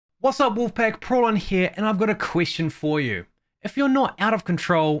What's up, Wolfpack? Prawln here, and I've got a question for you. If you're not out of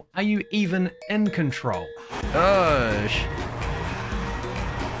control, are you even in control? Gosh.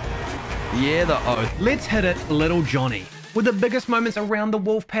 Yeah, the oath. Let's hit it, little Johnny. With the biggest moments around the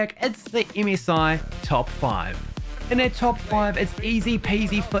Wolfpack, it's the MSI top 5. In that top 5, it's easy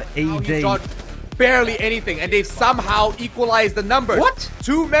peasy for ED. He's got barely anything, and they've somehow equalized the numbers. What?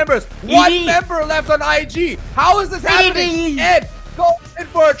 2 members, 1 member left on IG. How is this happening? Ed goes in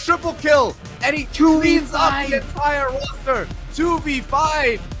for a triple kill, and he cleans up the entire roster.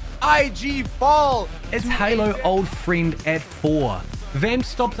 2v5, IG fall. It's Halo old friend at 4. Vamp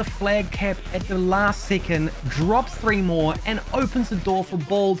stops a flag cap at the last second, drops 3 more, and opens the door for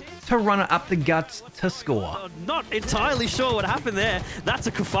Bald to run it up the guts to score. Not entirely sure what happened there. That's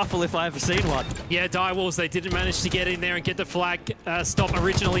a kerfuffle if I ever seen one. Yeah, Direwolves, they didn't manage to get in there and get the flag stop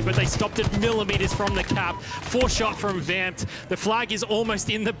originally, but they stopped it millimeters from the cap. 4-shot from Vamped. The flag is almost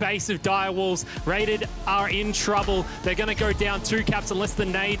in the base of Direwolves. Rated are in trouble. They're going to go down 2 caps unless the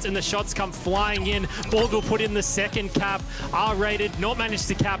nades and the shots come flying in. Bald will put in the 2nd cap. R-rated, not managed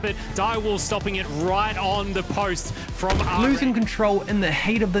to cap it. Direwolves stopping it right on the post from R-rated. Losing control in the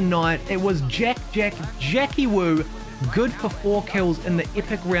heat of the night, it was Jackie Woo, good for 4 kills in the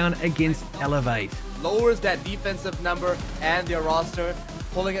epic round against Elevate. Lowers that defensive number and their roster,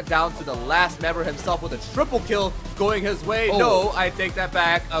 pulling it down to the last member himself with a triple kill going his way. Oh. No, I take that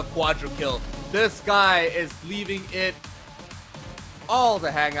back, a quadra kill. This guy is leaving it all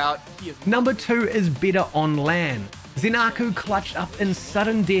to hang out. Number 2 is better on LAN. Zenaku clutched up in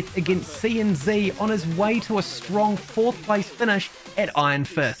sudden death against CNZ on his way to a strong 4th place finish at Iron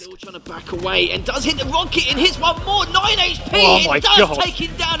Fist. Still trying to back away and does hit the rocket and hits one more. 9 HP. Oh it does take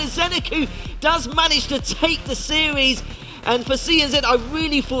him down, and Zenaku does manage to take the series. And for CNZ, I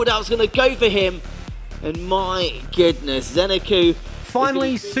really thought I was going to go for him. And my goodness, Zenaku.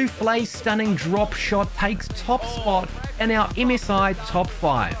 Finally, Souffle stunning drop shot takes top spot in our MSI top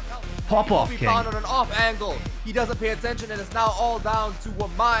 5. Pop off, King. Found on an off angle. He doesn't pay attention, and it's now all down to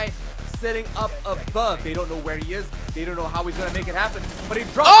Wamai sitting up above. They don't know where he is. They don't know how he's gonna make it happen. But he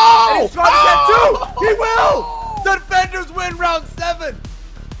drops. And he's trying to get 2. He will. The defenders win round 7.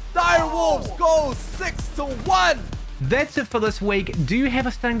 Direwolves go 6-1. That's it for this week. Do you have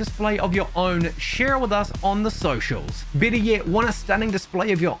a stunning display of your own? Share it with us on the socials. Better yet, want a stunning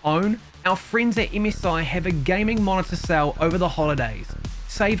display of your own? Our friends at MSI have a gaming monitor sale over the holidays.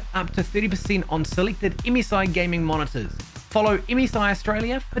 Save up to 30% on selected MSI gaming monitors. Follow MSI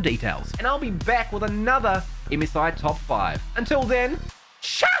Australia for details. And I'll be back with another MSI Top 5. Until then,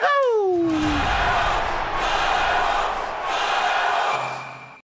 shahoo!